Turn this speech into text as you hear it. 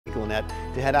Net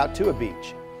to head out to a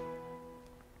beach.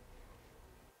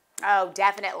 Oh,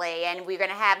 definitely. And we're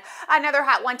going to have another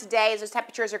hot one today as those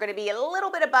temperatures are going to be a little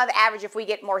bit above average if we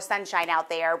get more sunshine out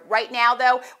there. Right now,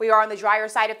 though, we are on the drier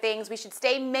side of things. We should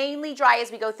stay mainly dry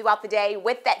as we go throughout the day.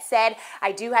 With that said,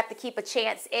 I do have to keep a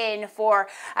chance in for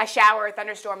a shower or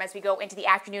thunderstorm as we go into the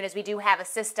afternoon, as we do have a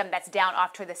system that's down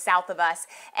off to the south of us.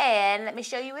 And let me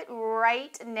show you it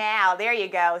right now. There you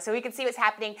go. So we can see what's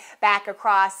happening back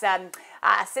across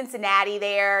Cincinnati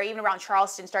there, even around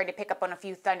Charleston, starting to pick up on a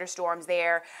few thunderstorms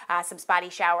there. Some spotty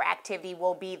shower activity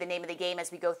will be the name of the game as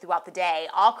we go throughout the day.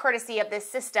 All courtesy of this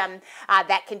system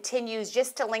that continues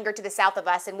just to linger to the south of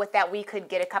us. And with that, we could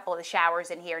get a couple of the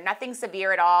showers in here. Nothing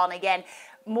severe at all. And again,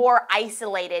 more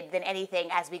isolated than anything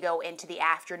as we go into the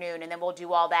afternoon. And then we'll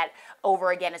do all that over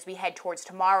again as we head towards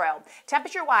tomorrow.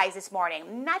 Temperature-wise this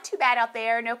morning, not too bad out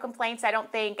there. No complaints, I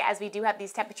don't think, as we do have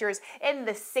these temperatures in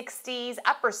the 60s,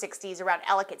 upper 60s around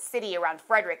Ellicott City, around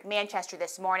Frederick, Manchester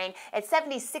this morning. It's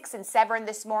 76 in Severn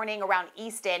this morning around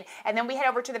Easton. And then we head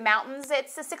over to the mountains.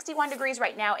 It's 61 degrees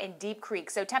right now in Deep Creek.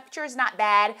 So temperature is not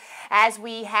bad as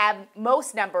we have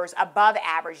most numbers above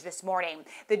average this morning.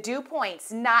 The dew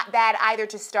points, not bad either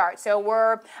to start. So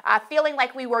we're feeling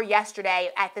like we were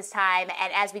yesterday at this time,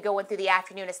 and as we go in through the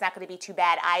afternoon, it's not going to be too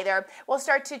bad either. We'll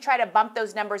start to try to bump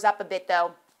those numbers up a bit,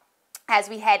 though, as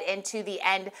we head into the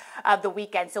end of the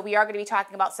weekend. So we are going to be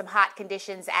talking about some hot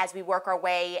conditions as we work our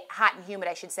way, hot and humid,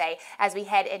 I should say, as we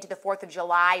head into the 4th of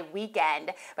July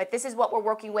weekend. But this is what we're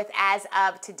working with as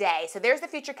of today. So there's the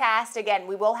Futurecast. Again,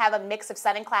 we will have a mix of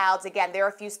sun and clouds. Again, there are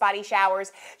a few spotty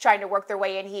showers trying to work their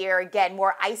way in here. Again,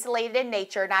 more isolated in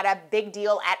nature, not a big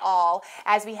deal at all.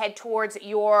 As we head towards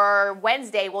your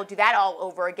Wednesday, we'll do that all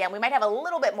over again. We might have a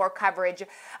little bit more coverage,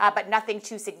 but nothing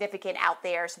too significant out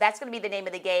there. So that's going to be the name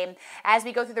of the game. As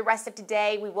we go through the rest of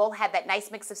today, we will have that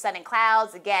nice mix of sun and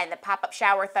clouds. Again, the pop-up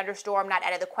shower, thunderstorm, not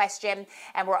out of the question.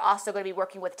 And we're also going to be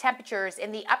working with temperatures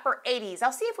in the upper 80s.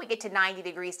 I'll see if we get to 90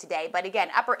 degrees today. But again,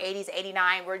 upper 80s,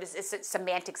 89, it's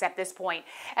semantics at this point.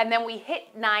 And then we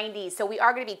hit 90. So we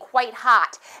are going to be quite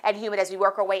hot and humid as we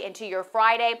work our way into your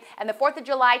Friday. And the 4th of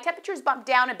July, temperatures bump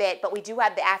down a bit, but we do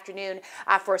have the afternoon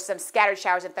for some scattered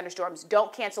showers and thunderstorms.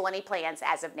 Don't cancel any plans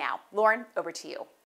as of now. Lauren, over to you.